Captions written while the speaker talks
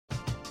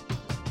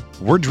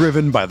We're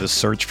driven by the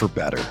search for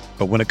better.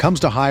 But when it comes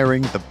to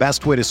hiring, the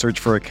best way to search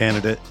for a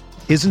candidate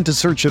isn't to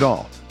search at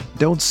all.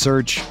 Don't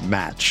search,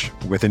 match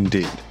with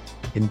Indeed.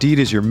 Indeed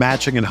is your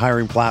matching and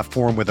hiring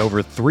platform with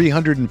over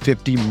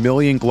 350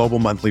 million global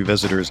monthly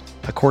visitors,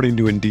 according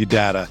to Indeed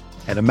data,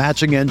 and a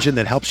matching engine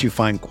that helps you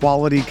find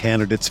quality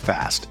candidates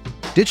fast.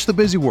 Ditch the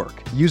busy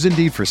work. Use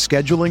Indeed for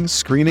scheduling,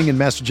 screening, and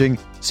messaging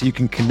so you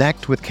can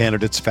connect with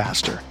candidates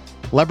faster.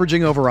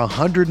 Leveraging over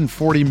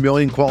 140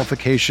 million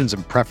qualifications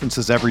and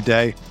preferences every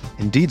day,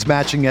 Indeed's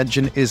matching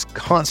engine is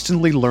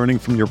constantly learning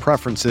from your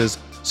preferences,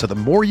 so the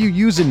more you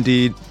use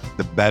Indeed,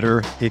 the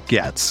better it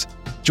gets.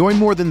 Join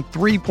more than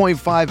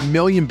 3.5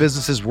 million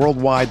businesses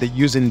worldwide that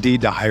use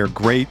Indeed to hire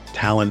great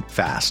talent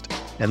fast.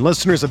 And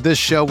listeners of this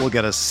show will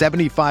get a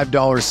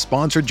 $75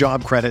 sponsored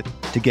job credit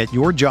to get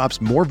your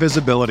jobs more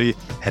visibility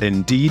at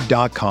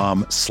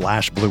Indeed.com/Blue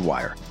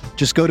Wire.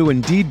 Just go to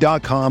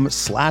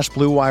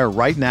Indeed.com/Blue Wire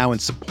right now and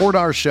support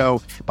our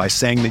show by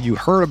saying that you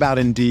heard about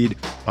Indeed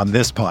on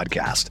this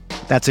podcast.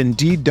 That's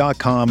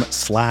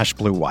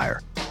Indeed.com/Blue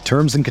Wire.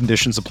 Terms and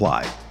conditions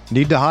apply.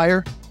 Need to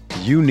hire?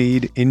 You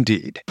need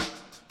Indeed.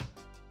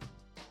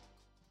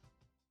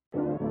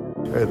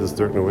 Hey, this is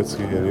Dirk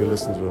Nowitzki, and you're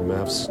listening to the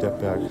Mavs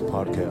Step Back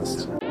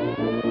podcast.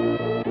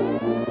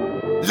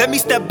 Let me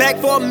step back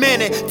for a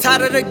minute,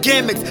 tired of the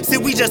gimmicks. See,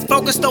 we just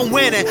focused on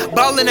winning.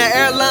 Ball in the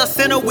airline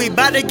center, we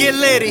bout to get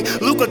litty.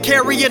 Luka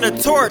carrying a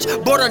torch,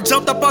 boy done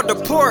jumped up on the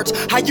porch.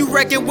 How you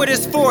reckon with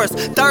his force?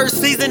 Third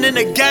season in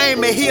the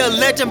game, and he a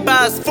legend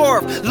by his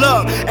fourth.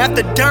 Look,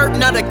 after Dirk,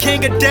 now the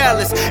king of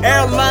Dallas.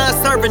 Airline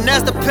serving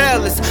as the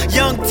palace.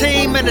 Young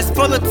team, and it's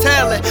full of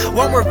talent.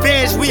 Want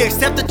revenge, we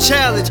accept the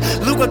challenge.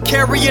 Luka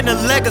carrying a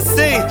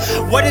legacy.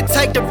 What it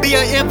take to be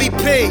an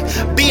MVP?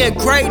 Being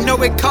great, know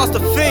it costs a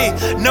fee.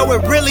 Know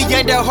it really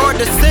ain't that hard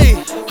to see.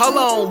 Hold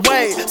on,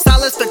 wait.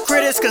 Silence the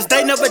critics, cause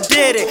they never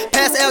did it.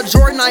 Past Al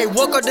Jordan, I ain't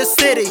woke up the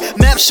city.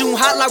 Map shooting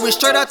hot like we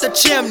straight out the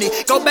chimney.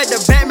 Go back to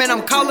Batman,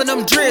 I'm calling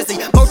them Drizzy.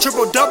 More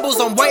triple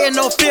doubles, I'm waiting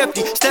on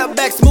 50. Step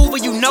back smoother,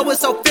 you know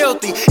it's so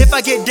filthy. If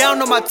I get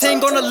down on my team,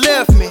 gonna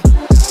lift me.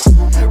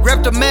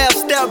 Rep the Mavs,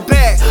 step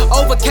back,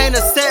 overcame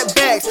the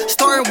setbacks,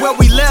 starting where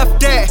we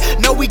left at.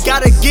 No, we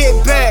gotta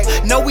get back,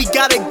 no, we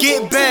gotta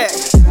get back.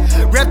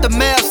 Rep the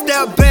Mavs,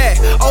 step back,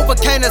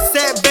 overcame the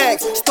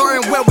setbacks,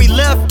 starting where we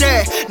left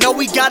at. No,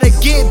 we gotta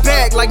get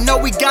back, like no,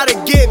 we gotta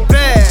get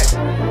back.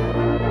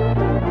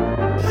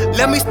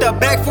 Let me step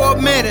back for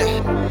a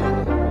minute.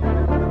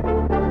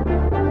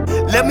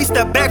 Let me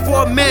step back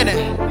for a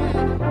minute.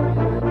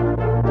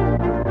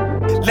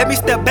 Let me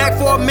step back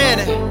for a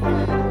minute.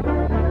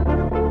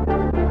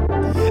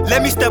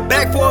 Let me step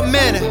back for a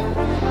minute.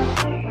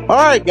 All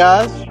right,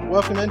 guys.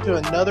 Welcome into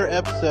another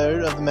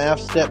episode of the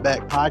Mavs Step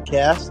Back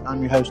podcast.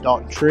 I'm your host,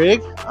 Dalton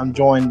Trigg. I'm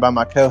joined by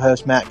my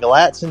co-host, Matt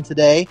Galatson,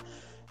 today.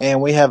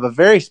 And we have a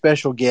very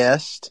special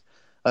guest,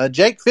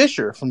 Jake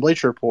Fisher from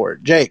Bleacher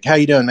Report. Jake, how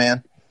you doing,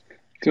 man?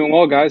 Doing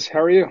well, guys. How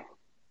are you?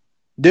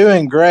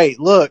 Doing great.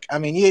 Look, I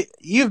mean,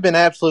 you've been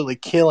absolutely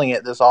killing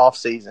it this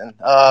offseason.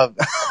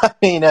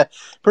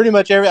 Pretty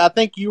much I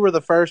think you were the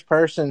first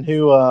person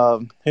who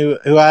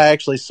I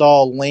actually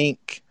saw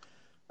link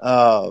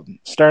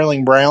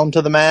Sterling Brown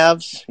to the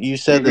Mavs. You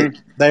said that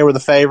they were the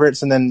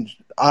favorites, and then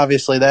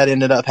obviously that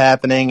ended up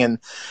happening, and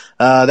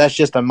that's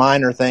just a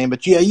minor thing.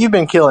 But yeah, you've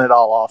been killing it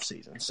all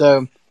offseason.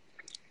 So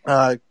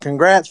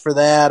congrats for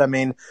that. I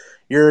mean,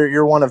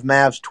 You're one of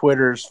Mavs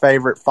Twitter's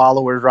favorite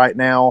followers right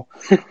now.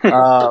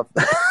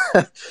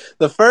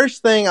 The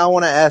first thing I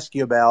want to ask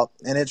you about,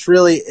 and it's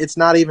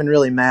not even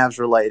really Mavs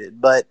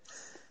related, but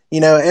you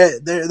know,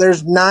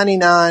 there's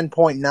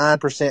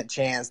 99.9%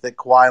 chance that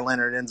Kawhi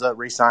Leonard ends up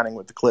re-signing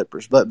with the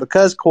Clippers. But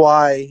because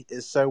Kawhi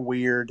is so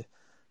weird,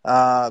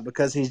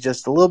 because he's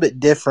just a little bit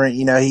different,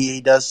 you know,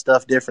 he does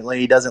stuff differently.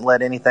 He doesn't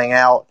let anything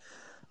out.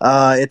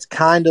 It's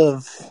kind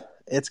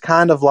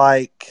of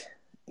like,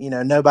 you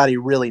know, nobody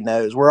really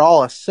knows. We're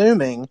all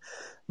assuming,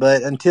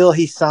 but until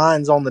he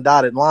signs on the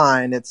dotted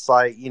line, it's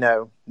like, you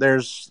know,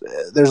 there's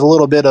a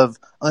little bit of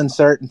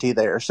uncertainty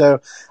there. So,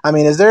 I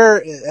mean,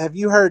 have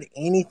you heard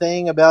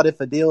anything about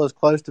if a deal is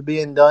close to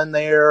being done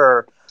there,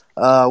 or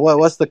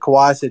what's the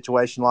Kawhi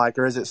situation like,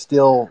 or is it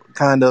still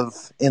kind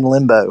of in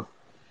limbo?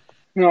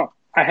 No,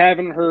 I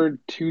haven't heard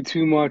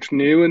too much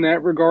new in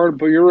that regard,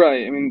 but you're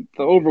right. I mean,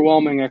 the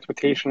overwhelming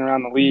expectation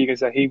around the league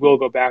is that he will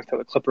go back to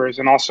the Clippers,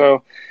 and also,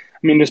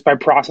 I mean, just by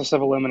process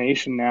of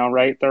elimination now,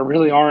 right? There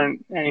really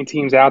aren't any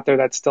teams out there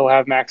that still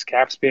have max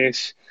cap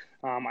space.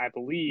 I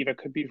believe, I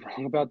could be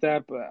wrong about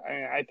that, but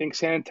I think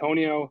San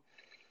Antonio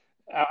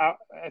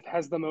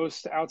has the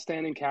most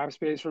outstanding cap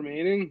space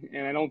remaining,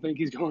 and I don't think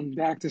he's going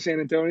back to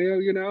San Antonio,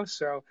 you know?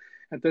 So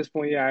at this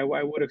point, yeah,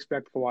 I would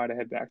expect Kawhi to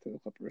head back to the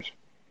Clippers.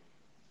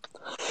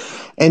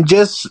 And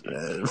just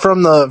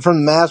from the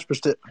Mavs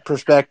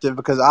perspective,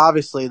 because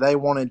obviously they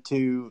wanted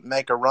to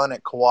make a run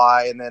at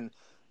Kawhi, and then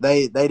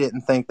they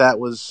didn't think that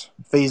was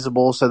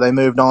feasible, so they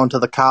moved on to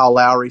the Kyle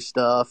Lowry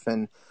stuff,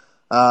 and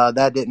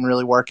that didn't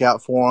really work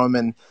out for them.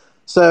 And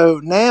so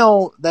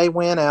now they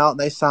went out,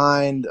 they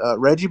signed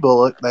Reggie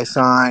Bullock, they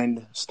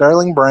signed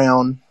Sterling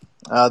Brown,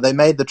 They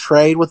made the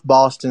trade with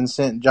Boston,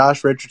 sent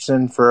Josh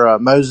Richardson for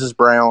Moses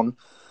Brown,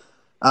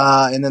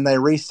 and then they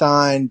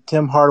re-signed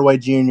Tim Hardaway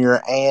Jr.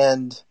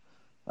 and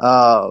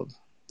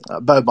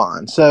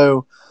Boban.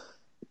 So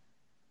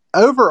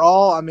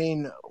overall, I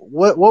mean,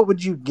 what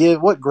would you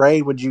give? What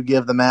grade would you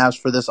give the Mavs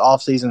for this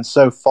offseason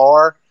so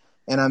far?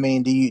 And I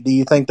mean, do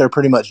you think they're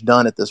pretty much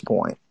done at this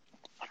point?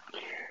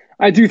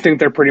 I do think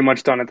they're pretty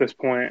much done at this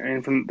point.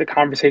 And from the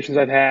conversations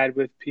I've had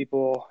with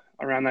people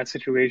around that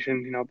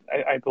situation, you know,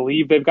 I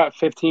believe they've got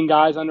 15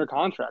 guys under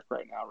contract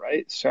right now,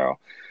 right? So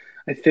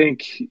I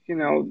think, you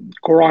know,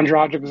 Goran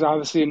Dragic is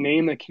obviously a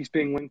name that keeps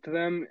being linked to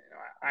them.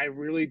 I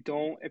really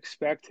don't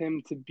expect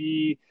him to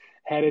be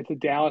headed to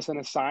Dallas in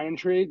a sign and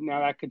trade.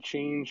 Now that could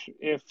change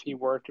if he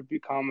were to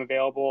become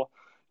available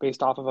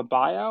based off of a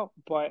buyout.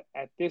 But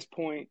at this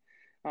point,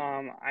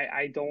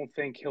 I don't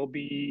think he'll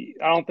be.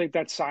 I don't think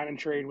that sign and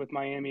trade with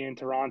Miami and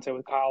Toronto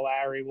with Kyle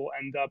Lowry will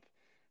end up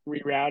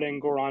rerouting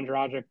Goran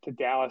Dragic to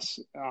Dallas.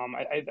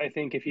 I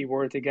think if he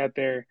were to get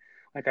there,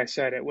 like I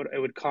said, it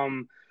would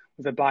come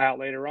with a buyout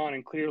later on,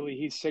 and clearly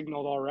he's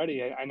signaled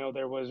already. I know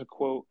there was a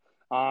quote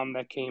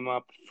that came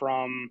up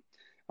from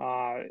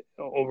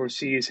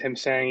overseas, him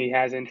saying he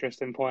has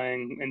interest in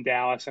playing in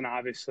Dallas, and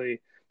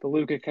obviously the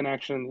Luka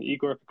connection, the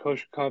Igor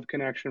Kokoshkov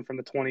connection from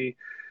the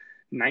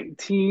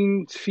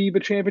 2019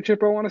 FIBA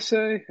championship, I want to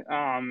say.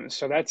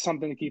 So that's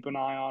something to keep an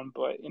eye on.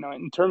 But, you know,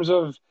 in terms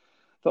of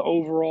the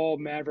overall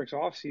Mavericks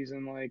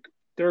offseason, like,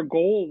 their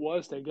goal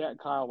was to get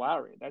Kyle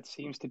Lowry. That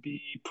seems to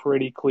be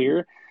pretty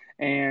clear.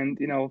 And,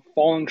 you know,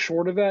 falling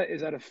short of that,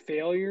 is that a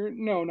failure?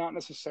 No, not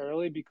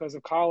necessarily, because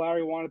if Kyle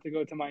Lowry wanted to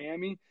go to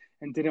Miami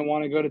and didn't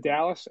want to go to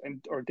Dallas,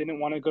 or didn't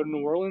want to go to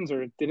New Orleans,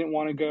 or didn't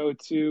want to go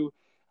to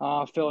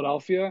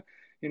Philadelphia,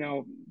 you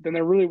know, then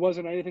there really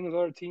wasn't anything those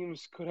other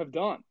teams could have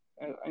done.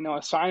 You know,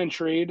 a sign and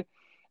trade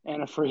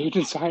and a free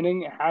agent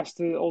signing has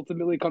to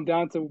ultimately come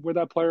down to where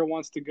that player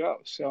wants to go.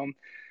 So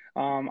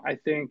I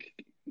think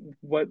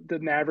what the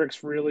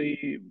Mavericks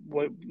really,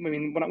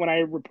 when I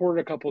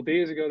reported a couple of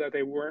days ago that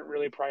they weren't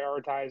really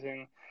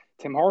prioritizing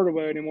Tim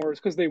Hardaway anymore, it's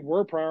because they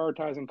were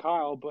prioritizing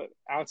Kyle. But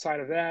outside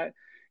of that,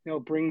 you know,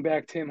 bring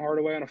back Tim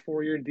Hardaway on a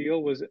 4-year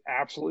deal was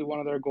absolutely one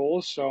of their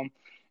goals. So, you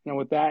know,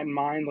 with that in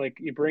mind, like,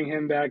 you bring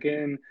him back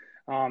in.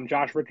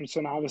 Josh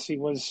Richardson obviously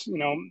was, you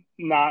know,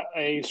 not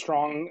a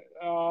strong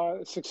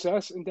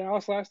success in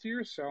Dallas last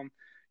year. So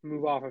you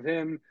move off of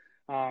him.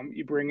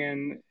 You bring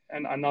in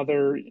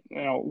another, you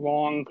know,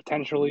 long,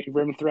 potentially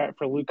rim threat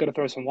for Luka to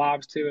throw some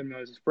lobs to, and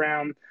Moses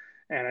Brown.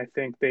 And I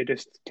think they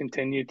just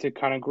continue to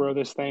kind of grow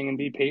this thing and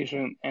be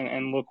patient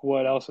and look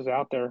what else is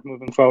out there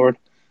moving forward.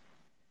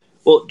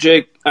 Well,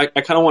 Jake, I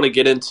kind of want to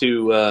get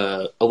into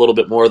a little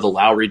bit more of the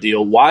Lowry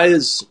deal. Why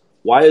is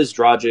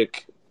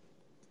Dragic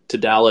to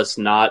Dallas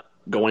not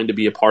going to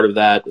be a part of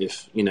that?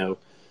 If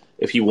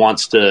he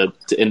wants to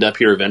end up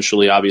here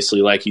eventually,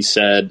 obviously, like he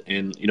said,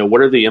 and, you know, what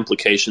are the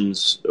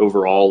implications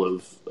overall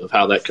of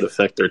how that could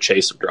affect their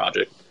chase of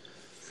Dragic?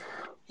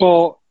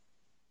 Well,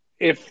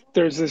 if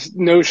there's this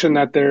notion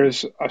that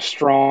there's a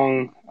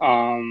strong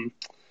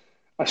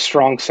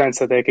sense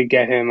that they could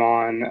get him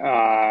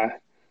on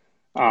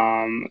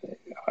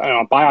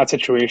a buyout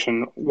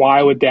situation,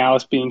 why would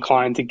Dallas be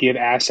inclined to give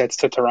assets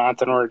to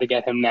Toronto in order to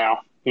get him now?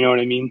 You know what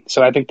I mean?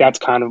 So I think that's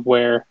kind of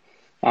where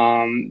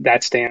that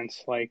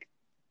stands. Like,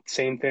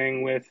 same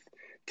thing with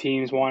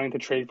teams wanting to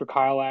trade for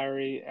Kyle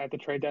Lowry at the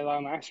trade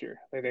deadline last year.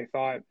 They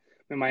thought,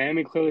 and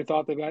Miami clearly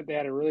thought they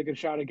had a really good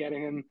shot at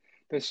getting him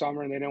this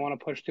summer, and they didn't want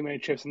to push too many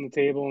chips on the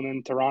table. And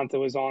then Toronto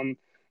was on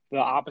the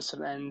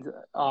opposite end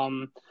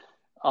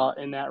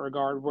in that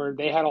regard, where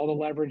they had all the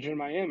leverage in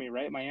Miami,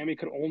 right? Miami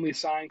could only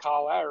sign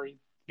Kyle Lowry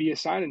via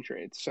sign and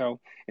trade. So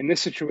in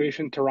this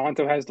situation,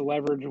 Toronto has the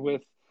leverage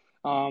with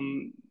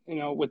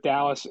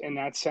Dallas in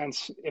that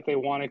sense, if they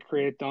want to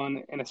create it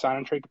done in a sign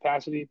and trade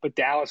capacity. But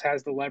Dallas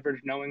has the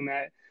leverage knowing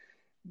that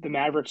the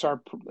Mavericks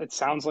are, it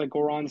sounds like,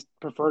 Goran's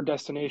preferred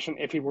destination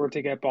if he were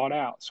to get bought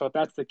out. So if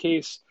that's the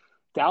case,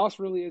 Dallas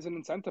really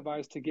isn't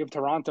incentivized to give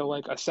Toronto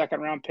like a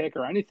second-round pick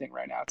or anything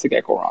right now to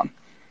get Goran.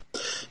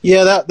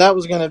 Yeah, that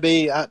was going to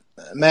be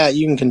Matt.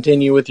 You can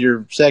continue with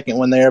your second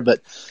one there,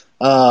 but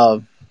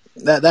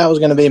that was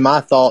going to be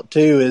my thought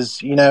too.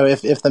 Is, you know,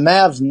 if the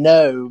Mavs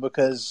know,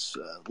 because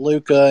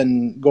Luka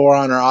and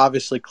Goran are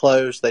obviously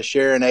close, they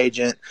share an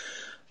agent.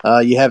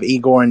 You have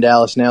Igor in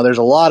Dallas now. There's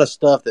a lot of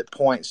stuff that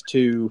points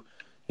to,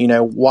 you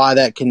know, why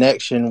that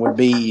connection would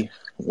be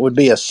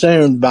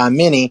assumed by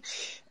many,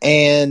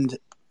 and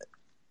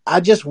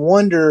I just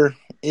wonder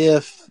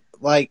if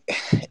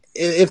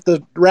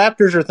the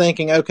Raptors are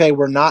thinking, okay,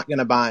 we're not going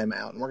to buy him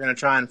out and we're going to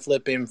try and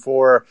flip him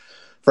for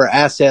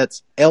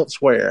assets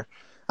elsewhere.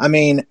 I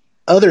mean,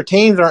 other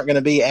teams aren't going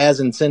to be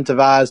as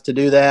incentivized to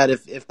do that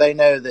if they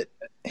know that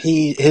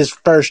his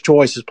first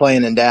choice is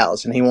playing in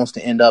Dallas and he wants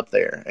to end up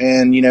there.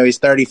 And, you know, he's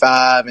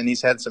 35 and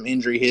he's had some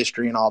injury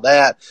history and all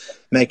that,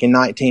 making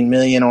 $19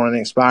 million on an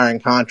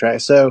expiring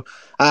contract. So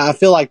I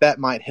feel like that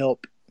might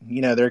help,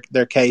 you know,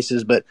 their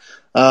cases. But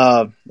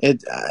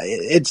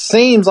It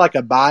seems like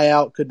a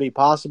buyout could be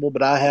possible,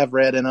 but I have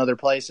read in other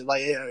places.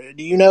 Like,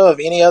 do you know of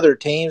any other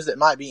teams that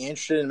might be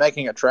interested in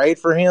making a trade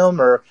for him,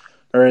 or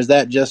is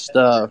that just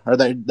are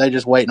they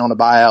just waiting on a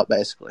buyout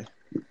basically?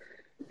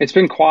 It's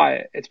been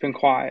quiet. It's been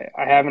quiet.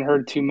 I haven't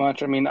heard too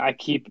much. I mean, I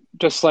keep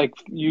just like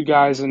you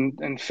guys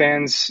and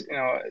fans,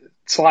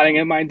 sliding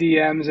in my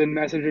DMs and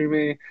messaging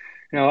me.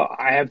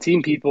 I have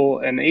team people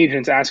and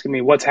agents asking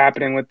me what's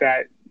happening with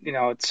that,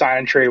 sign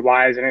and trade.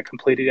 Why isn't it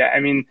completed yet? I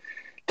mean,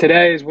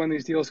 today is when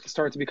these deals can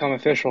start to become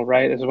official,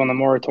 right? This is when the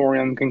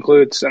moratorium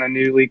concludes and a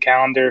new league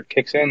calendar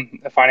kicks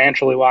in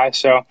financially wise.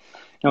 So,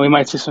 we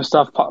might see some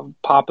stuff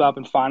pop up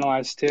and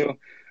finalized too.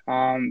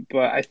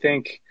 But I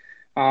think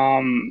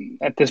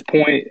at this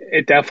point,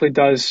 it definitely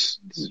does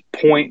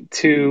point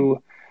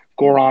to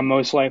Goran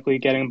most likely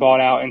getting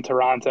bought out in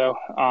Toronto,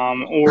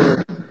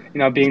 or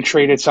being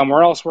traded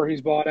somewhere else where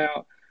he's bought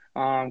out.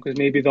 Because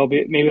maybe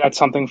that's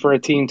something for a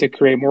team to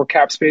create more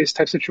cap space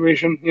type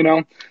situation.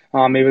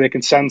 Maybe they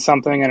can send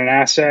something and an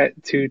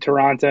asset to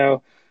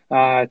Toronto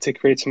to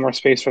create some more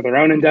space for their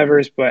own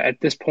endeavors. But at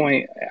this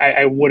point,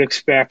 I would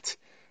expect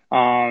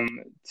I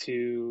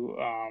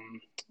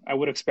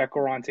would expect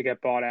Goran to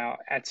get bought out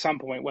at some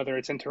point, whether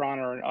it's in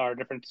Toronto or a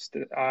different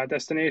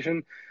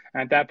destination.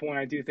 And at that point,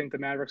 I do think the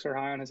Mavericks are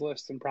high on his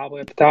list and probably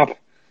at the top.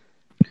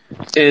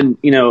 And,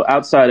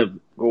 outside of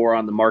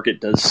Goran, the market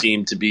does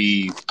seem to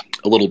be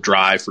a little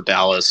dry for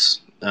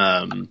Dallas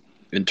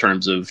in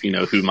terms of,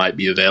 who might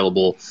be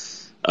available.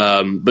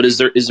 But is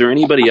there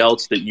anybody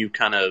else that you've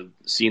kind of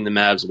seen the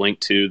Mavs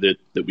linked to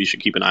that we should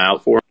keep an eye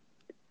out for?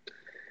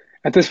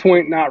 At this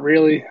point, not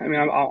really. I mean,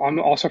 I'm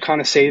also kind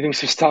of saving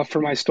some stuff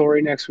for my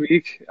story next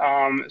week.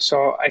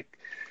 So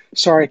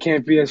sorry I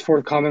can't be as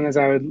forthcoming as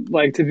I would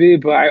like to be,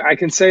 but I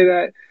can say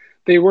that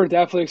they were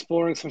definitely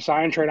exploring some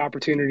sign and trade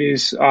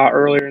opportunities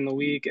earlier in the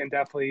week and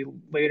definitely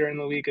later in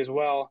the week as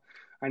well.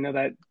 I know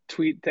that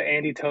tweet to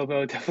Andy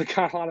Tovo definitely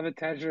got a lot of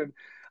attention.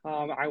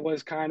 I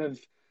was kind of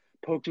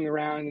poking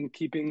around and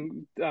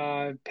keeping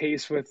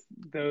pace with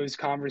those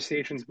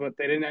conversations, but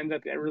they didn't end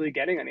up really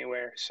getting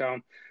anywhere. So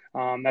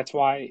that's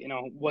why,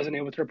 wasn't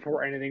able to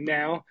report anything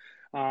now.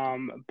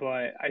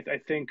 But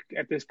I think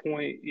at this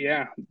point,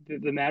 yeah,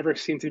 the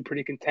Mavericks seem to be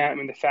pretty content. I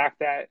mean, the fact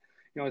that,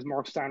 as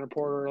Mark Stein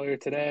reported earlier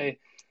today,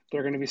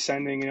 they're going to be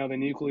sending, the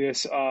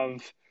nucleus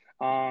of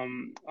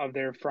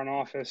their front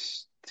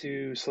office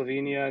to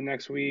Slovenia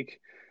next week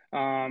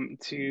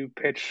to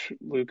pitch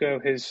Luka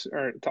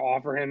to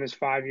offer him his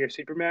 5-year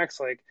supermax.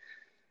 Like,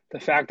 the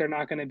fact they're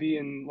not going to be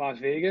in Las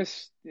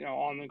Vegas,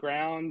 on the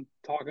ground,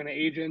 talking to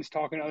agents,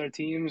 talking to other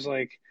teams,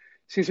 like,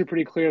 seems to be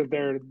pretty clear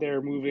that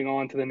they're moving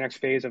on to the next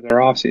phase of their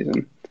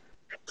offseason.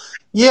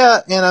 Yeah,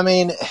 and I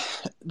mean,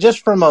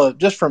 just from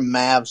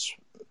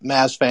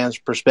Mavs fans'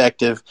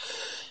 perspective,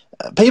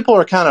 people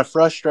are kind of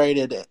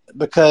frustrated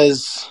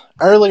because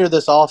earlier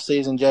this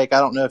offseason, Jake, I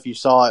don't know if you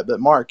saw it,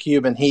 but Mark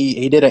Cuban,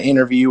 he did an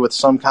interview with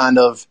some kind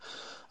of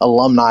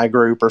alumni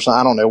group or something.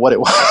 I don't know what it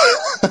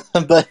was,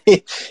 but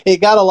it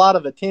got a lot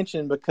of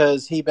attention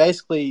because he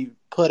basically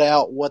put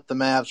out what the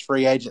Mavs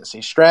free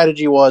agency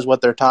strategy was,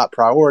 what their top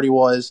priority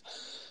was,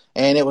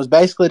 and it was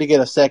basically to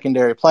get a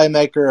secondary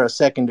playmaker, a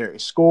secondary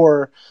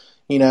scorer,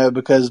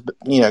 because,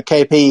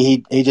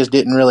 KP, he just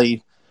didn't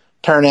really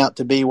turn out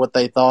to be what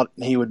they thought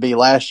he would be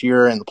last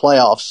year in the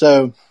playoffs.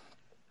 So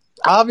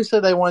obviously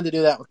they wanted to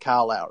do that with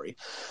Kyle Lowry.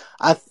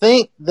 I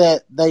think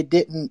that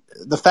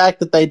the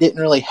fact that they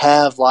didn't really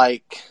have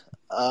like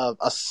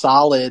a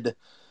solid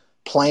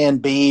plan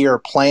B or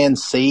plan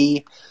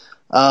C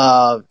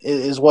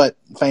is what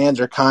fans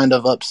are kind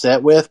of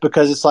upset with,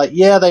 because it's like,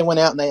 yeah, they went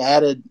out and they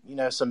added,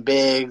 some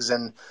bigs,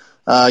 and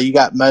you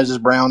got Moses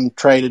Brown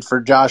traded for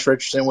Josh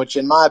Richardson, which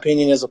in my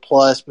opinion is a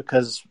plus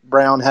because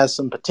Brown has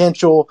some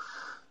potential.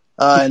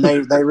 And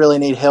they really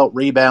need help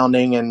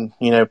rebounding and,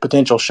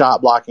 potential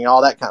shot blocking,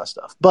 all that kind of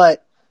stuff.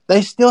 But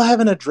they still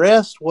haven't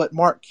addressed what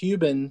Mark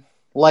Cuban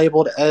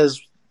labeled as,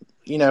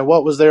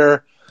 what was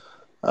their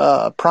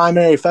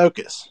primary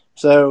focus.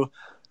 So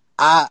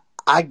I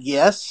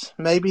guess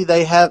maybe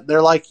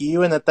they're like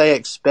you in that they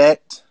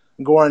expect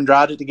Goran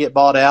Dragic to get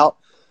bought out,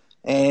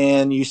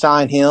 and you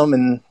sign him,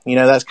 and,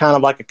 that's kind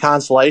of like a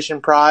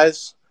consolation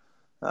prize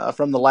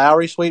from the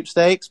Lowry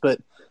sweepstakes. But,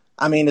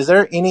 I mean, is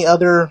there any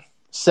other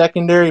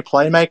secondary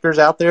playmakers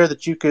out there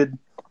that you could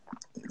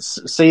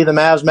see the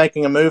Mavs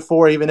making a move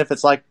for, even if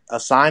it's like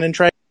a sign and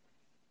trade?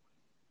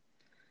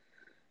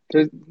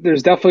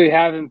 There's definitely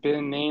haven't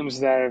been names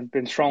that have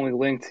been strongly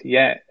linked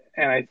yet.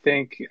 And I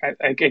think,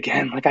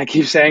 again, like I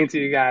keep saying to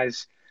you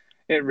guys,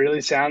 it really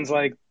sounds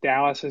like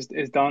Dallas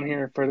is done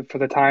here for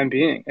the time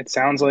being. It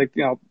sounds like,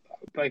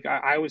 like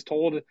I was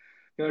told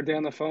the other day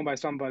on the phone by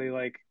somebody,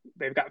 like,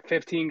 they've got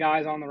 15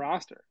 guys on the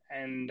roster,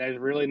 and there's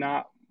really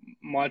not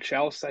much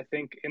else, I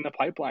think, in the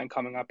pipeline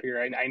coming up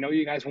here. I know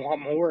you guys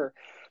want more,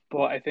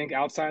 but I think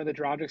outside of the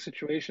Dragic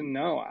situation,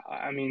 no.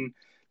 I mean,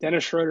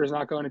 Dennis Schroeder is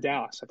not going to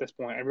Dallas at this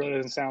point. It really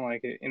doesn't sound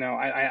like it.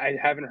 I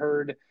haven't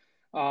heard,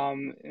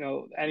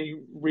 any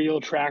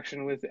real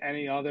traction with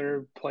any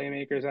other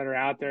playmakers that are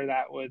out there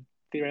that would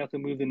theoretically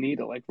move the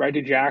needle. Like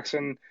Reggie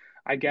Jackson,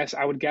 I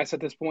would guess at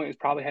this point is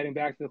probably heading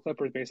back to the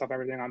Clippers based off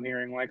everything I'm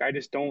hearing. Like I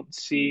just don't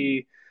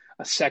see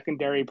a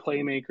secondary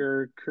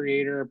playmaker,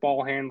 creator,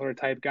 ball handler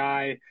type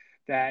guy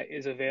that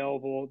is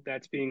available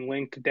that's being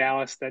linked to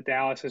Dallas that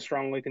Dallas is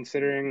strongly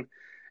considering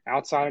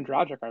outside of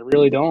Dragic. I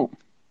really don't.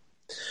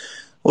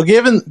 Well,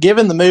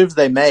 given the moves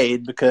they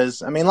made,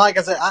 because, I mean, like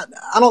I said,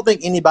 I don't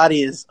think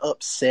anybody is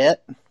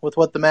upset with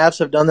what the Mavs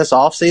have done this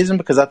offseason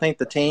because I think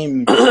the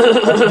team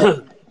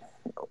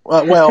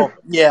well,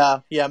 yeah,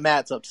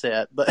 Matt's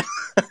upset, but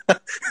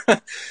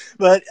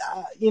but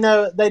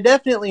they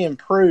definitely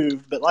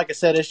improved. But like I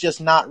said, it's just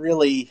not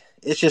really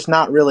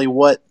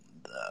what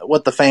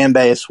the fan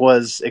base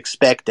was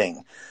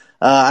expecting.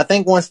 I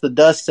think once the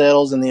dust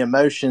settles and the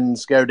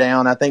emotions go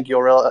down, I think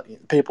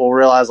people will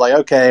realize, like,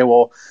 okay,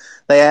 well,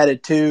 they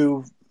added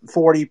 2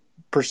 40%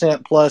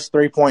 plus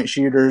 3-point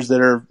shooters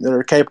that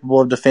are capable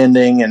of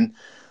defending, and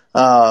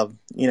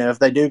if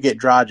they do get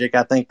Dragic,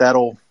 I think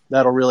that'll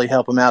really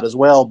help them out as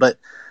well. But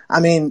I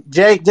mean,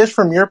 Jake, just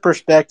from your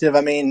perspective,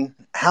 I mean,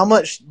 how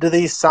much do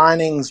these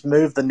signings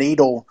move the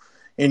needle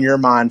in your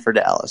mind for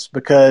Dallas?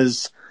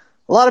 Because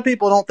a lot of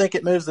people don't think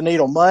it moves the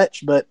needle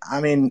much, but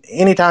I mean,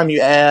 anytime you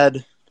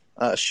add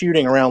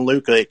shooting around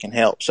Luka, it can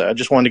help. So I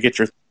just wanted to get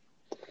your.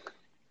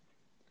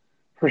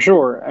 For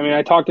sure. I mean,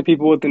 I talked to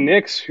people with the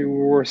Knicks who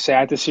were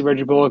sad to see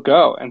Reggie Bullock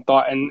go and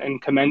thought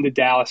and commended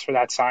Dallas for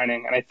that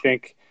signing. And I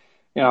think,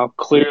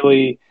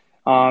 clearly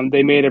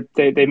they made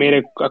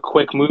a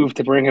quick move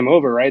to bring him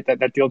over, right?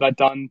 That deal got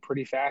done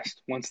pretty fast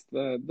once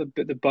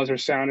the buzzer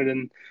sounded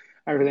and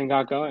everything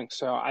got going.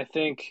 So I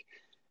think,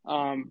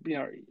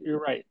 you're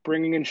right.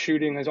 Bringing in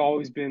shooting has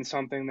always been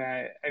something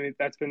that, I mean,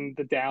 that's been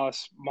the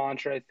Dallas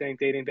mantra, I think,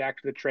 dating back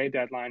to the trade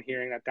deadline,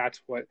 hearing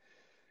that's what,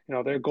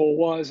 their goal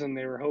was and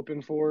they were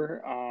hoping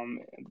for.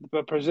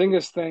 But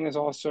Porzingis thing is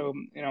also,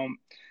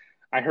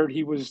 I heard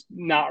he was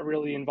not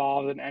really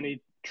involved in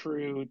any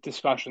true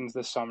discussions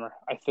this summer.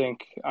 I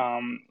think,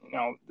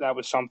 that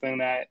was something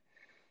that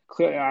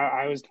clearly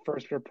I was the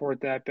first to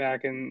report that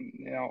back in,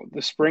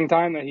 the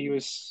springtime that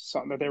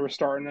that they were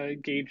starting to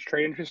gauge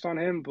trade interest on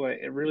him, but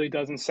it really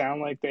doesn't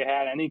sound like they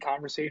had any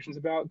conversations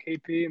about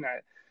KP and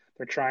that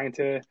they're trying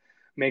to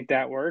make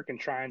that work and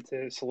trying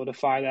to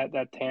solidify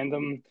that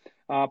tandem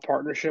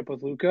partnership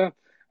with Luka.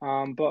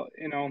 But,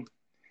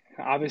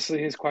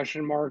 obviously his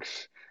question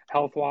marks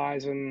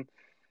health-wise and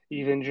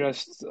even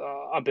just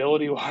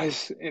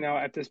ability-wise,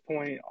 at this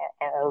point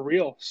are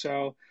real.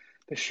 So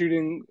the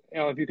shooting,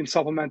 if you can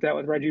supplement that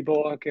with Reggie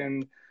Bullock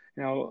and,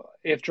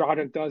 if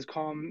Dragic does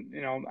come,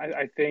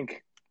 I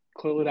think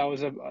clearly that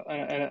was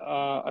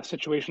a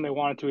situation they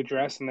wanted to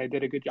address, and they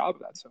did a good job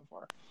of that so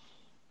far.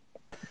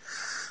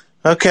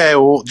 Okay,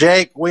 well,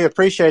 Jake, we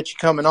appreciate you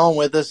coming on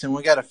with us, and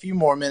we got a few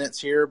more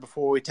minutes here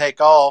before we take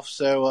off.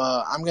 So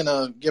I'm going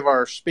to give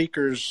I'm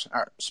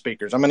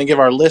going to give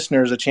our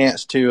listeners a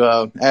chance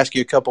to ask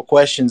you a couple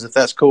questions, if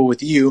that's cool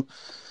with you.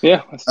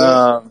 Yeah, let's do it.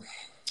 I'm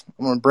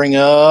going to bring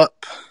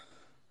up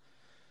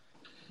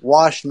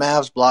Washed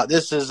Mavs Block.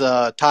 This is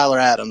Tyler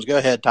Adams. Go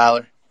ahead,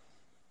 Tyler.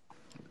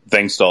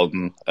 Thanks,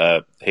 Dalton.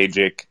 Hey,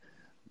 Jake.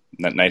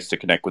 Nice to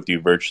connect with you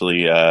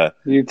virtually.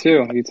 You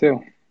too.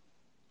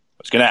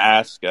 I was going to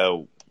ask,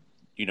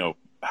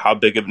 how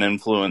big of an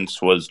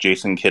influence was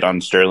Jason Kidd on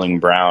Sterling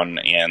Brown,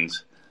 and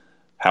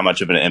how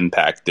much of an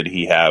impact did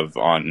he have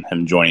on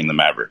him joining the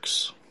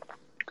Mavericks?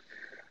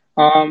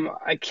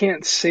 I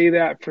can't say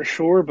that for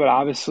sure, but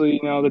obviously,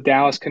 the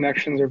Dallas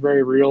connections are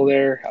very real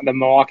there. The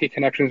Milwaukee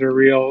connections are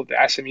real. The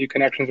SMU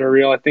connections are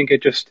real. I think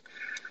it just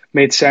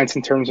made sense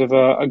in terms of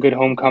a good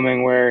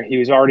homecoming where he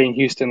was already in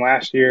Houston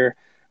last year.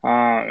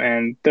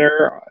 And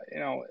there,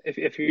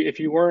 if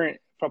you weren't,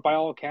 but by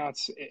all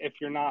accounts, if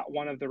you're not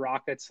one of the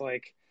Rockets,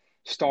 like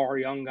star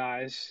young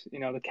guys,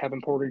 the Kevin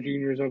Porter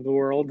Jr.'s of the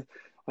world,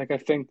 like I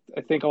think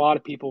a lot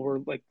of people were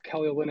like,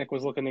 Kelly Olynyk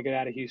was looking to get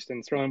out of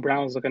Houston, Sterling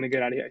Brown was looking to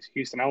get out of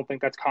Houston. I don't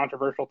think that's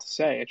controversial to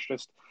say. It's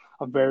just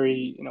a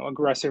very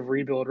aggressive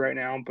rebuild right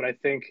now. But I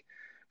think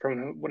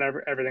from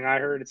everything I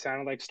heard, it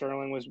sounded like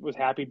Sterling was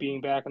happy being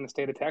back in the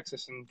state of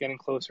Texas and getting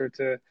closer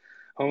to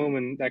home,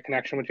 and that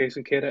connection with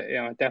Jason Kidd,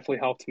 it definitely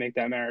helped to make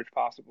that marriage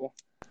possible.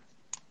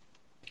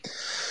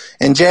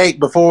 And Jake,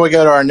 before we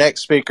go to our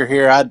next speaker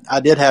here, I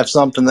did have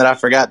something that I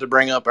forgot to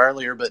bring up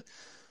earlier, but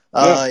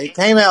it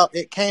came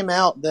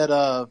out that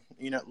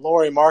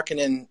Lauri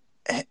Markkanen,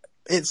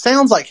 it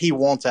sounds like he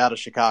wants out of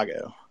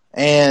Chicago,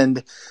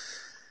 and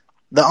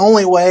the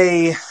only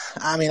way,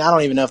 I mean, I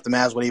don't even know if the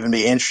Mavs would even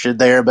be interested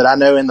there, but I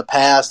know in the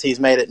past he's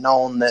made it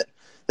known that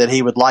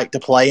he would like to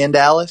play in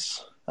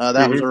Dallas.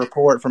 That was a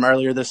report from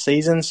earlier this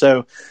season,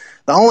 so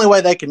the only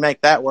way they could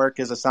make that work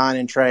is a sign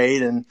and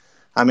trade. And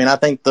I mean, I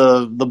think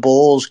the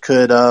Bulls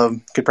could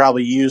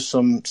probably use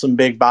some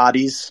big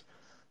bodies,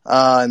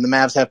 and the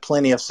Mavs have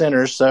plenty of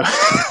centers. So,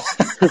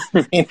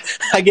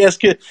 I guess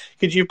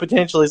could you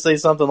potentially see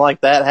something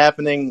like that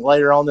happening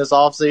later on this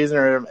offseason,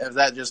 or is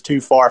that just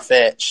too far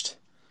fetched?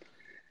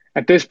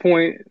 At this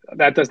point,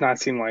 that does not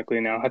seem likely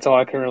now. That's all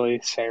I can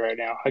really say right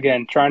now.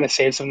 Again, trying to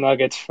save some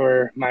nuggets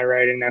for my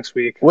writing next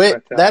week.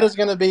 That is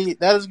going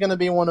to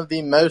be one of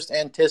the most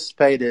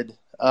anticipated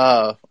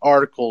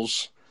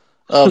articles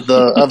of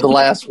the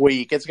last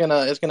week. It's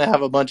gonna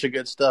have a bunch of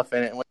good stuff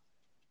in it.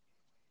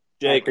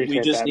 Jake, we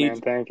just need.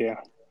 Man. Thank you.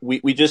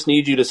 We just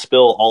need you to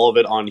spill all of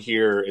it on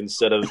here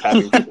instead of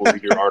having people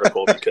read your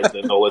article, because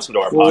then they'll listen to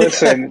our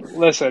podcast.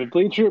 Listen.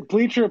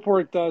 Bleacher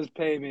Report does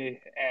pay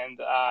me, and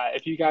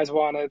if you guys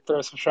want to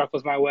throw some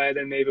shekels my way,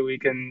 then maybe we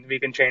can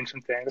change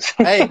some things.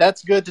 Hey,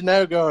 that's good to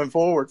know going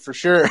forward for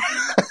sure.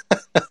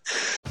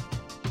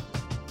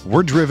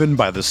 We're driven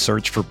by the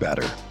search for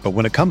better, but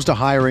when it comes to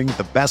hiring,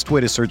 the best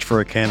way to search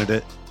for a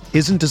candidate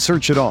isn't to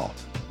search at all.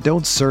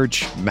 Don't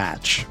search.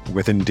 Match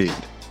with Indeed.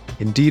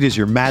 Indeed is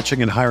your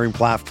matching and hiring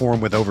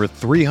platform with over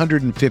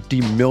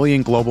 350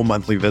 million global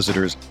monthly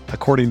visitors,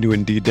 according to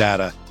Indeed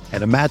data,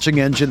 and a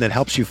matching engine that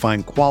helps you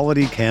find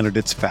quality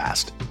candidates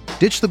fast.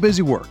 Ditch the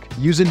busy work.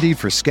 Use Indeed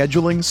for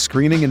scheduling,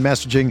 screening, and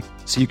messaging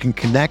so you can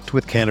connect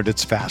with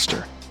candidates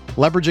faster.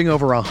 Leveraging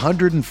over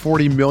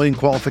 140 million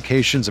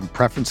qualifications and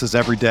preferences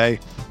every day,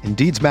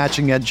 Indeed's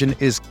matching engine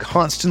is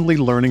constantly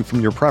learning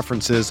from your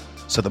preferences,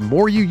 so the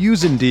more you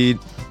use Indeed,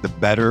 the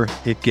better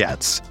it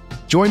gets.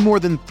 Join more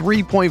than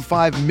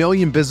 3.5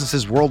 million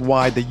businesses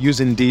worldwide that use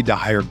Indeed to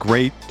hire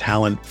great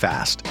talent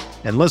fast.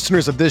 And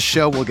listeners of this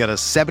show will get a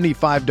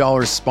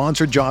 $75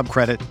 sponsored job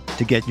credit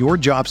to get your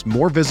jobs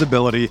more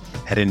visibility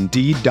at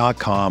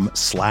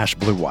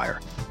Indeed.com/Blue Wire.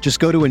 Just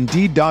go to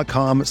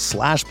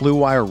Indeed.com/Blue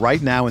Wire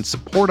right now and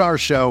support our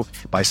show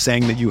by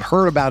saying that you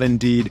heard about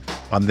Indeed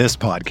on this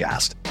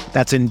podcast.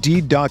 That's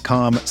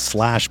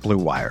Indeed.com/Blue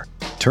Wire.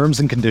 Terms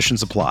and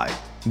conditions apply.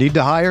 Need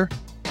to hire?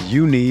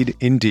 You need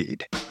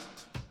Indeed.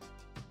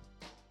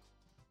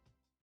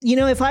 You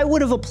know, if I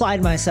would have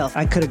applied myself,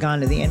 I could have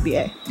gone to the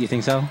NBA. You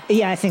think so?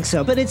 Yeah, I think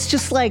so. But it's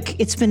just like,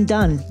 it's been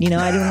done. You know,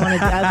 I didn't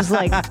want to, I was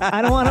like,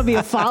 I don't want to be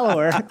a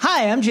follower.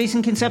 Hi, I'm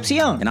Jason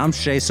Concepcion. And I'm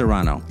Shea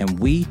Serrano. And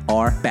we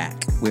are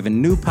back. We have a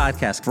new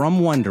podcast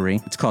from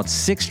Wondery. It's called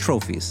Six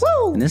Trophies.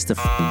 Woo! And it's the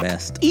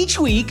best. Each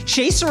week,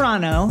 Shea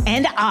Serrano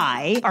and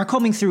I are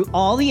combing through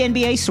all the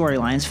NBA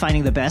storylines,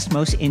 finding the best,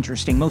 most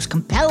interesting, most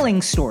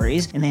compelling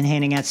stories, and then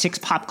handing out 6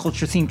 pop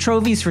culture themed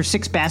trophies for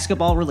 6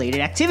 basketball-related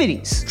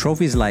activities.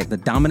 Trophies like the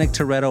Dominic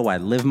Toretto I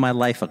Live My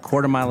Life a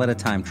Quarter Mile at a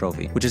Time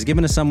trophy, which is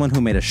given to someone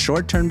who made a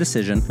short-term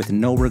decision with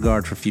no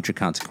regard for future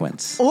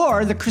consequence.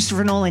 Or the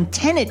Christopher Nolan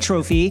Tenet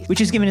trophy,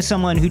 which is given to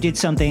someone who did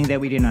something that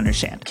we didn't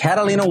understand.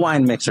 Catalina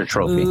Wine Mixer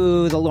trophy.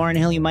 Ooh, the Lauryn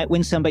Hill You Might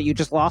Win Some, but You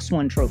Just Lost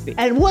One trophy.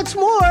 And what's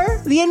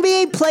more, the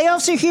NBA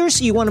playoffs are here,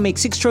 so you want to make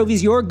 6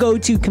 Trophies your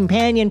go-to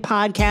companion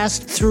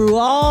podcast through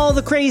all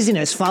the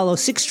craziness. Follow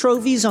 6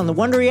 Trophies on the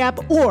Wondery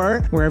app or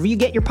wherever you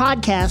get your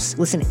podcasts.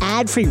 Listen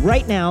ad-free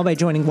right now by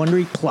joining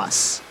Wondery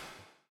Plus.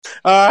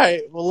 All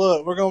right. Well,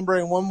 look, we're going to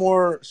bring one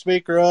more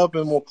speaker up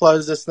and we'll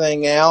close this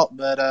thing out.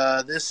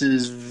 But this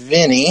is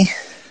Vinny.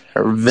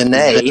 Are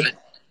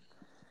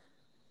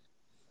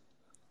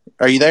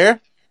you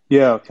there?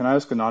 Yeah. Can I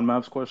ask a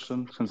non-Mavs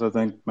question since I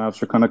think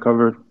Mavs are kind of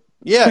covered?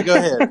 Yeah, go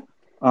ahead.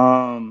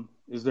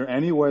 Is there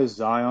any way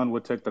Zion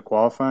would take the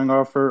qualifying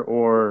offer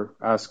or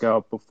ask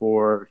out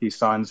before he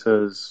signs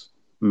his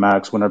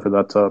max whenever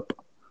that's up?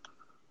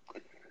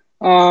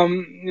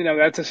 You know,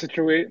 that's a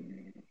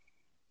situation.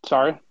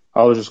 Sorry?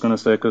 I was just going to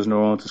say because New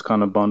Orleans is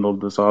kind of bundled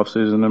this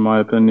offseason, in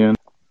my opinion.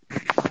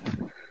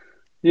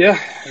 Yeah,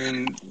 I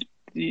mean,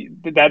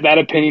 that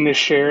opinion is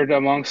shared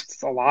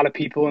amongst a lot of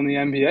people in the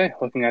NBA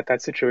looking at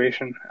that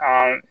situation.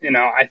 You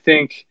know, I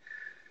think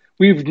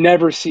we've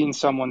never seen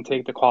someone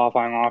take the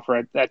qualifying offer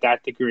at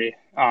that degree,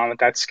 at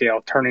that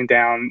scale, turning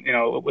down, you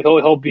know,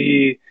 he'll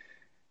be,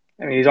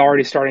 I mean, he's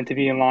already starting to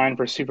be in line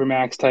for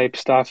Supermax type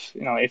stuff.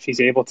 You know, if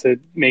he's able to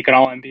make an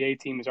All-NBA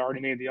team, he's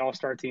already made the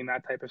All-Star team,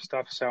 that type of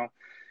stuff. So,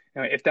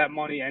 you know, if that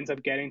money ends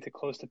up getting to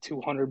close to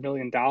 $200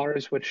 million,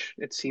 which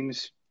it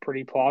seems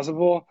pretty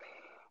plausible,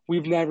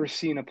 we've never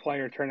seen a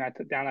player turn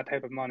down that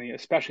type of money,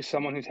 especially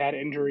someone who's had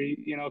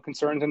injury, you know,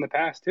 concerns in the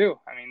past too.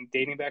 I mean,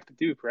 dating back to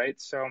Duke, right?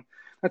 So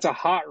that's a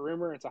hot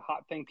rumor. It's a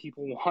hot thing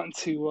people want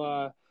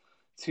to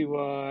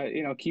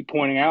you know, keep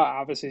pointing out,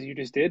 obviously, as you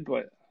just did.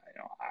 But you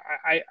know,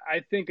 I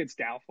think it's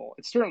doubtful.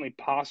 It's certainly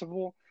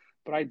possible,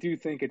 but I do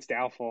think it's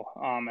doubtful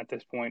at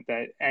this point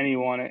that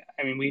anyone.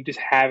 I mean, we just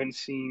haven't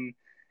seen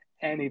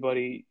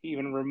anybody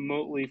even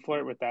remotely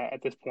flirt with that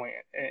at this point,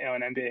 you know,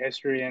 in NBA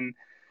history, and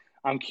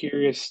I'm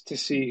curious to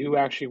see who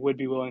actually would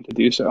be willing to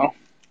do so.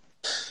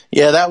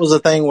 Yeah, that was the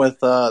thing with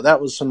that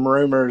was some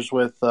rumors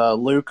with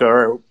Luka,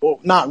 or well,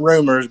 not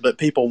rumors, but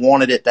people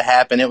wanted it to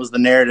happen. It was the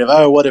narrative.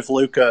 Oh, what if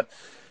Luka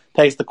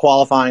takes the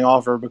qualifying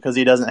offer because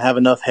he doesn't have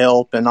enough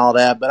help and all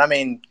that? But I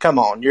mean, come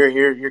on,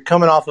 you're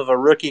coming off of a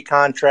rookie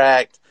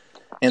contract,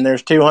 and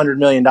there's $200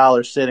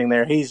 million sitting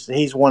there. He's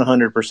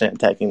 100%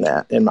 taking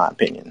that, in my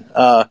opinion.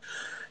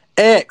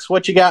 X,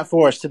 what you got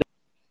for us today?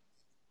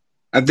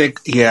 I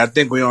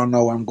think we all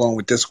know where I'm going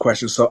with this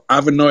question. So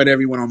I've annoyed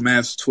everyone on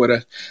Mavs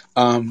Twitter,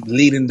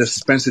 leading the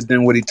Spencer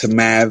Dinwiddie to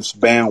Mavs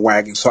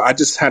bandwagon. So I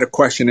just had a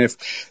question.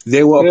 If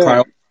they were a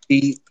priority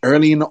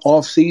early in the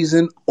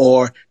offseason,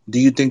 or do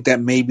you think that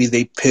maybe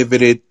they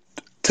pivoted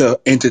to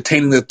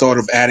entertaining the thought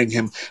of adding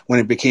him when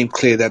it became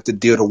clear that the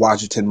deal to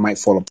Washington might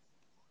fall apart?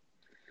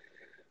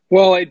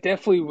 Well, it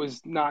definitely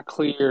was not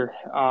clear.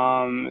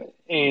 I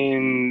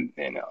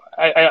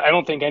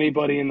don't think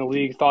anybody in the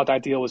league thought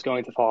that deal was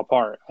going to fall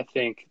apart. I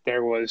think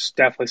there was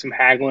definitely some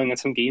haggling and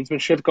some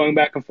gamesmanship going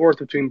back and forth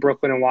between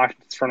Brooklyn and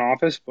Washington's front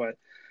office, but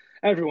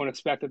everyone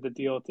expected the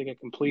deal to get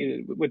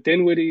completed. With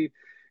Dinwiddie,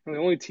 the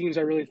only teams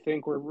I really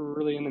think were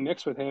really in the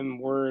mix with him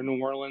were New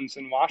Orleans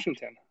and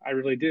Washington. I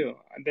really do.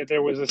 That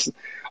there was this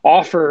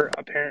offer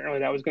apparently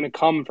that was going to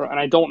come from, and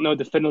I don't know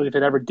definitively if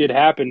it ever did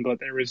happen, but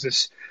there was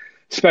this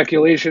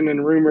speculation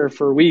and rumor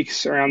for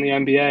weeks around the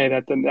NBA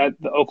that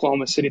the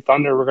Oklahoma City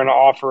Thunder were going to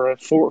offer a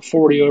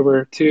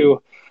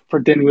 40/2 for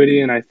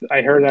Dinwiddie, and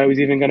I heard that it was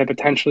even going to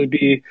potentially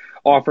be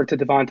offered to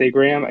Devontae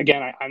Graham.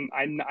 Again,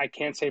 I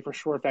can't say for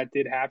sure if that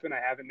did happen. I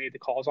haven't made the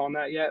calls on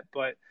that yet,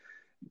 but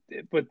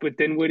with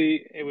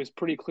Dinwiddie, it was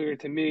pretty clear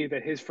to me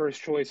that his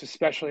first choice,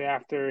 especially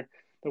after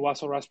the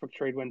Russell Westbrook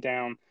trade went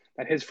down,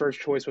 that his first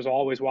choice was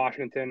always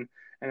Washington,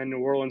 and then New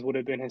Orleans would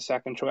have been his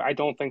second choice. I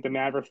don't think the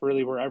Mavericks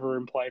really were ever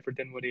in play for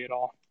Dinwiddie at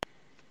all.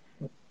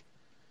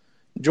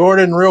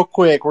 Jordan, real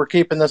quick, we're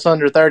keeping this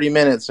under 30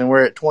 minutes, and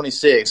we're at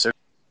 26.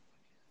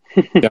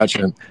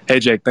 Gotcha. Hey,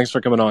 Jake, thanks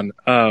for coming on.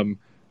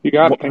 You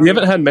got it. We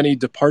haven't had many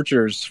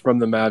departures from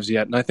the Mavs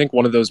yet, and I think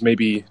one of those may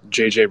be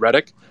J.J.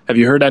 Redick. Have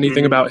you heard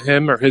anything about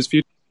him or his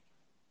future?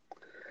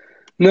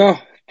 No,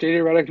 J.J.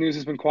 Redick news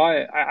has been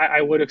quiet.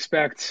 I would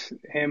expect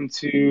him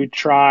to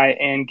try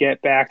and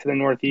get back to the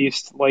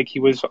Northeast like he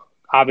was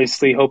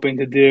obviously hoping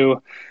to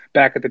do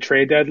back at the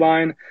trade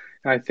deadline.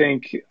 And I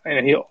think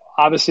he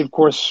obviously, of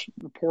course,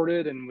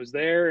 reported and was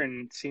there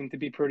and seemed to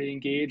be pretty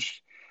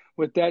engaged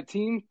with that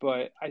team.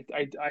 But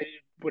I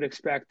would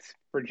expect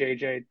for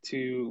JJ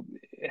to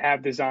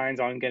have designs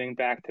on getting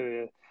back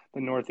to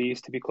the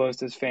Northeast to be close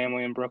to his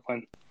family in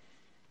Brooklyn.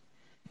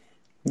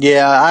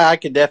 Yeah, I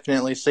could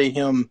definitely see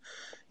him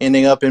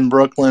ending up in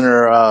Brooklyn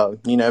or,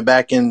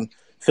 back in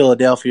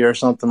Philadelphia or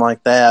something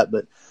like that.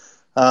 But,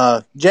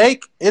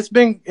 Jake, it's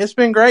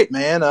been great,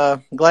 man.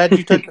 Glad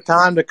you took the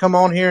time to come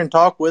on here and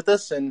talk with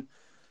us. And,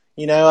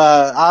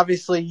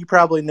 obviously you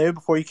probably knew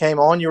before you came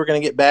on you were going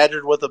to get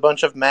badgered with a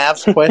bunch of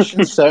Mavs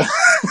questions. So,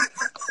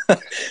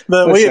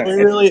 but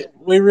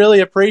we really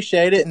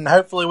appreciate it, and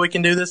hopefully we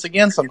can do this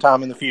again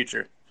sometime in the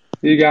future.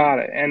 You got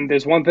it. And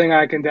there's one thing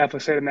I can definitely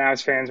say to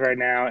Mavs fans right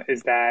now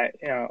is that,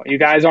 you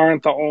guys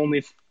aren't the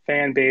only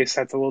fan base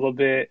that's a little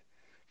bit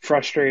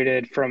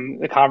frustrated from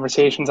the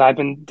conversations I've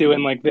been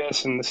doing like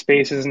this and the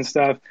spaces and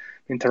stuff. I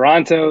mean,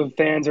 Toronto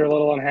fans are a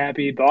little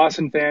unhappy.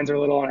 Boston fans are a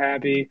little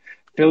unhappy.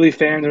 Philly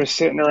fans are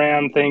sitting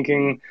around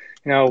thinking,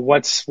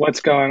 what's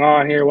going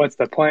on here? What's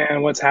the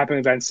plan? What's happening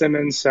with Ben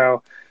Simmons?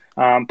 So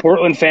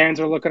Portland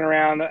fans are looking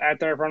around at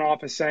their front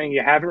office saying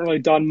you haven't really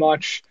done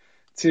much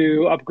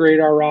to upgrade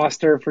our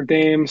roster for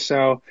Dame.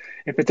 So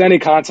if it's any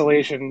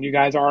consolation, you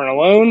guys aren't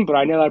alone, but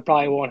I know that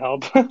probably won't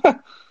help.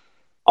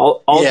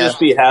 I'll just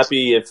be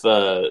happy if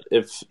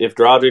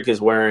Dragic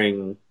is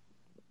wearing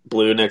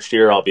blue next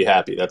year. I'll be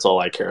happy. That's all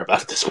I care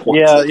about at this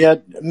point. Yeah.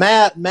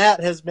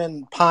 Matt has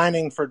been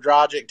pining for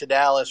Dragic to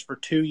Dallas for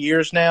 2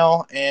 years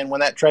now, and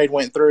when that trade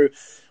went through,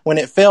 when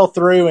it fell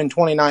through in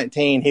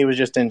 2019, he was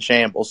just in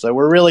shambles. So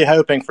we're really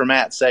hoping for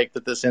Matt's sake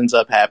that this ends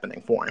up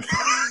happening for him.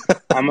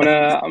 I'm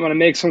gonna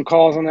make some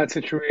calls on that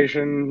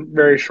situation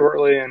very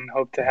shortly and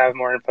hope to have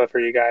more info for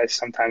you guys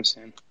sometime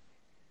soon.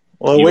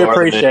 Well, we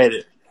appreciate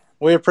it.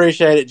 We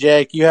appreciate it,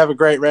 Jake. You have a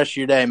great rest of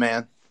your day,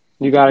 man.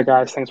 You got it,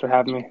 guys. Thanks for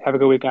having me. Have a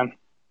good weekend.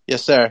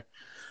 Yes, sir.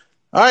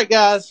 All right,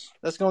 guys.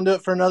 That's going to do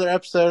it for another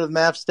episode of the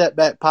Mavs Step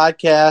Back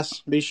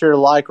Podcast. Be sure to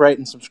like, rate,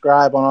 and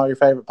subscribe on all your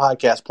favorite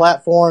podcast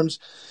platforms.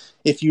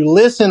 If you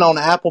listen on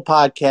Apple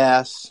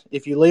Podcasts,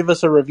 if you leave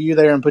us a review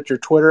there and put your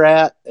Twitter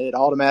at, it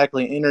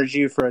automatically enters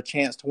you for a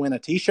chance to win a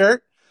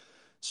T-shirt.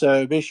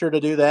 So be sure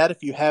to do that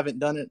if you haven't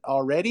done it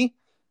already.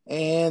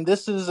 And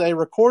this is a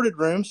recorded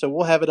room, so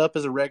we'll have it up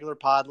as a regular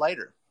pod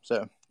later.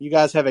 So you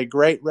guys have a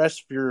great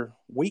rest of your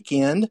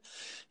weekend,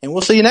 and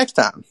we'll see you next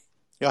time.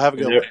 Y'all have a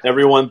good one.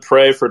 Everyone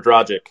pray for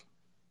Dragic.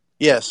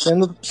 Yes,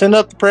 send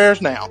up the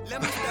prayers now.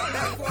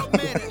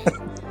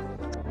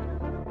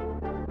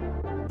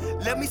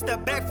 Let me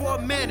step back for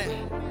a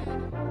minute.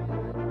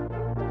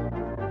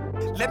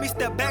 Let me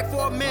step back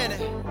for a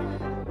minute.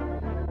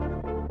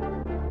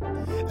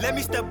 Let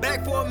me step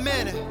back for a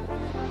minute.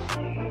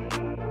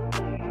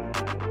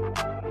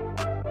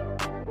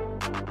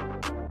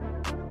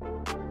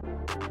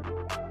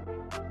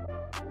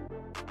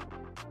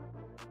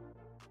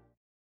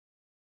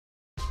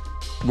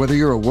 Whether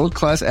you're a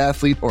world-class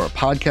athlete or a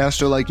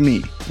podcaster like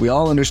me, we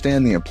all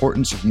understand the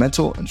importance of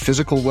mental and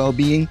physical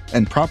well-being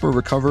and proper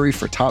recovery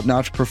for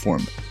top-notch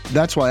performance.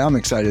 That's why I'm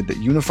excited that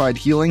Unified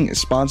Healing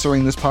is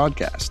sponsoring this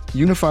podcast.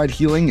 Unified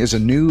Healing is a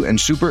new and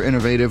super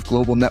innovative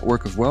global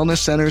network of wellness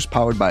centers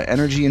powered by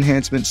Energy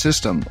Enhancement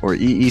System, or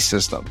EE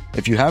System.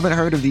 If you haven't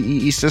heard of the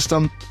EE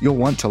System, you'll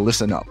want to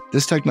listen up.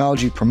 This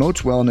technology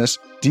promotes wellness,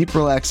 deep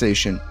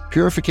relaxation,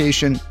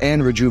 purification,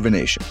 and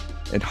rejuvenation.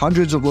 In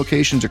hundreds of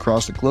locations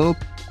across the globe,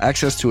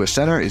 access to a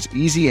center is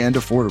easy and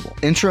affordable.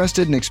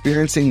 Interested in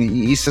experiencing the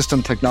EE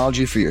System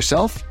technology for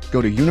yourself?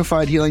 Go to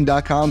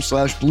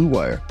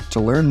unifiedhealing.com/bluewire to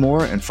learn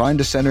more and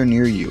find a center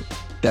near you.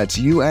 That's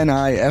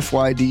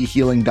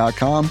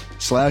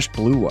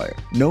unifydhealing.com/bluewire.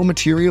 No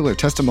material or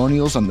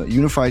testimonials on the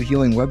Unified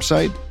Healing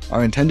website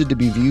are intended to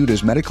be viewed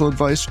as medical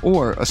advice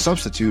or a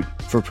substitute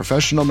for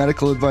professional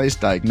medical advice,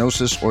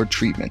 diagnosis, or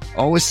treatment.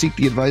 Always seek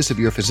the advice of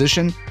your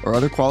physician or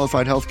other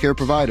qualified healthcare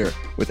provider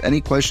with any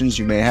questions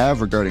you may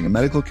have regarding a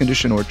medical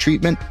condition or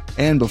treatment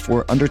and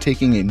before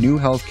undertaking a new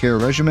healthcare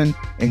regimen,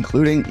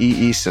 including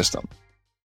EE System.